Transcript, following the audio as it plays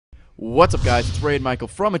What's up, guys? It's Ray and Michael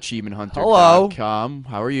from AchievementHunter.com.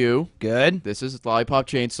 How are you? Good. This is Lollipop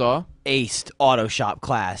Chainsaw. Aced Auto Shop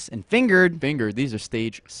class. And Fingered. Fingered. These are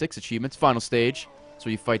stage 6 achievements. Final stage. So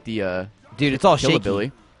you fight the dude, it's all Killabilly.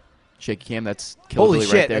 shaky. Shaky Cam, that's Killabilly Holy right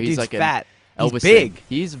shit, there. that He's dude's like fat. Elvis He's big. Thing.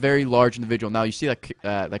 He's a very large individual. Now, you see that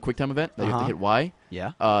that quick time event that you have to hit Y?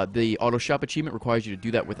 Yeah. The Auto Shop achievement requires you to do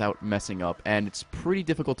that without messing up. And it's pretty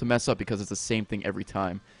difficult to mess up because it's the same thing every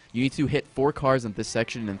time. You need to hit 4 cars in this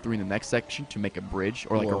section and then 3 in the next section to make a bridge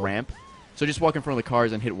or like a ramp. So just walk in front of the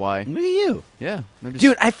cars and hit Y. Look at you. Yeah.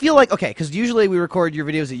 Dude, I feel like, okay, because usually we record your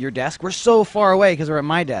videos at your desk. We're so far away because we're at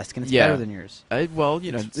my desk, and it's better than yours. Well,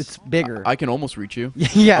 you know. It's bigger. I can almost reach you.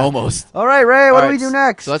 Yeah. Almost. All right, Ray, what do we do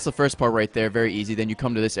next? So that's the first part right there. Very easy. Then you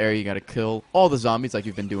come to this area. You got to kill all the zombies like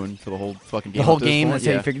you've been doing for the whole fucking game. The whole game. That's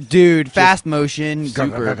how you figure. Dude, fast motion.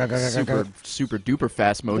 Super duper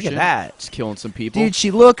fast motion. Look at that. Just killing some people. Dude, she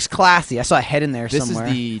looks classy. I saw a head in there somewhere.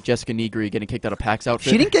 This is the Jessica Negri getting kicked out of PAX outfit.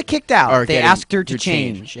 She didn't get kicked out. They asked her to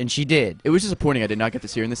change, and she did. It was disappointing. I did not get to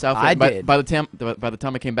see her in this outfit. I did. By the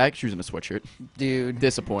time I came back, she was in a sweatshirt. Dude,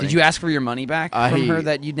 disappointing. Did you ask for your money back from her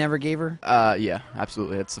that you never gave her? Yeah,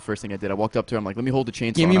 absolutely. That's the first thing I did. I walked up to her. I'm like, let me hold the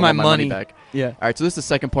chainsaw. Give me my money back. Yeah. All right. So this is the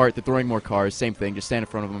second part. They're throwing more cars. Same thing. Just stand in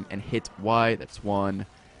front of them and hit Y. That's 1.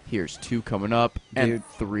 Here's 2 coming up, and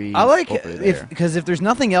 3. I like because if there's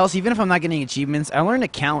nothing else, even if I'm not getting achievements, I learn to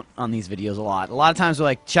count on these videos a lot. A lot of times we're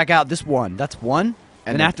like, check out this one. That's 1.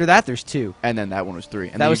 And then after that, there's 2. And then that one was 3.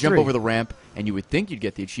 And then you jump over the ramp, and you would think you'd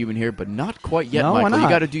get the achievement here, but not quite yet, no, Michael. Why not? You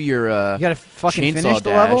got to do your you got to fucking chainsaw finish the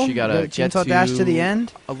dash. level. You got to get chainsaw dash to the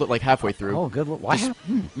end. Like halfway through. Oh, good. Why?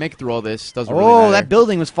 Make it through all this. Doesn't really matter. That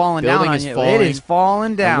building was falling down on you. It is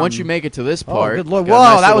falling down. And once you make it to this part, good lord!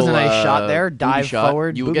 Whoa, that was a nice shot there. Dive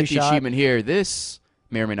forward. You will get the achievement here. This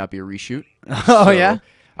may or may not be a reshoot. Oh yeah.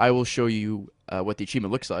 I will show you what the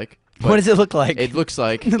achievement looks like. What does it look like? It looks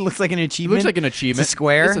like it looks like an achievement. It looks like an achievement. It's a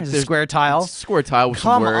square. It's a square tile. It's a square tile with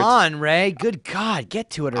some words. Come on, Ray. Good God, get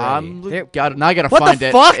to it already. Now I gotta find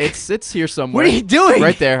it. What the fuck? It's here somewhere. What are you doing?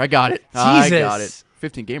 Right there. I got it. Jesus. I got it.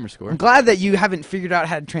 15 gamer score. I'm glad that you haven't figured out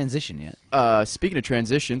how to transition yet. Speaking of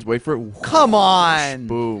transitions, wait for it. Come on.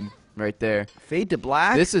 Boom. Right there. Fade to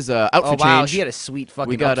black. This is outfit wow, change. he had a sweet fucking.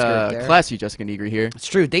 We got there. classy Jessica Negri here. It's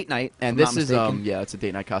true, date night. And this is yeah, it's a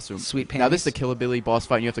date night costume. Sweet pants. Now this is the Killabilly boss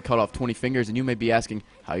fight, and you have to cut off 20 fingers, and you may be asking,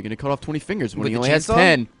 how are you going to cut off 20 fingers when he only has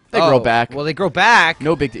 10? They grow back. Well, they grow back.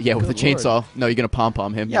 No big yeah, with the chainsaw. No, you're going to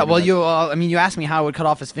pom-pom him. Yeah, well, I mean, you asked me how I would cut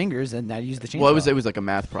off his fingers, and I used the chainsaw. Well, it was like a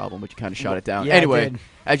math problem, but you kind of shot it down. Yeah, anyway,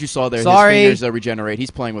 as you saw there, his fingers regenerate.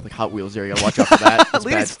 He's playing with like Hot Wheels there. You got to watch out for that.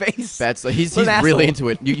 Look at his face. Bad stuff. He's really into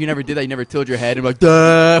it. You never did that. You never tilled your head and like,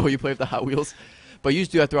 duh, when you play with the Hot Wheels. But you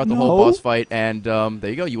just do that throughout the whole boss fight, and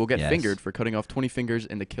there you go. You will get fingered for cutting off 20 fingers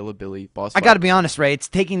in the Killabilly boss fight. I got to be honest, Ray. It's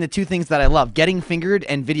taking the 2 things that I love, getting fingered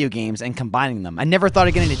and video games, and combining them. I never thought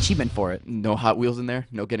I'd get an achievement for it. No Hot Wheels in there?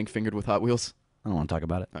 No getting fingered with Hot Wheels? I don't want to talk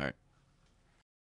about it. All right.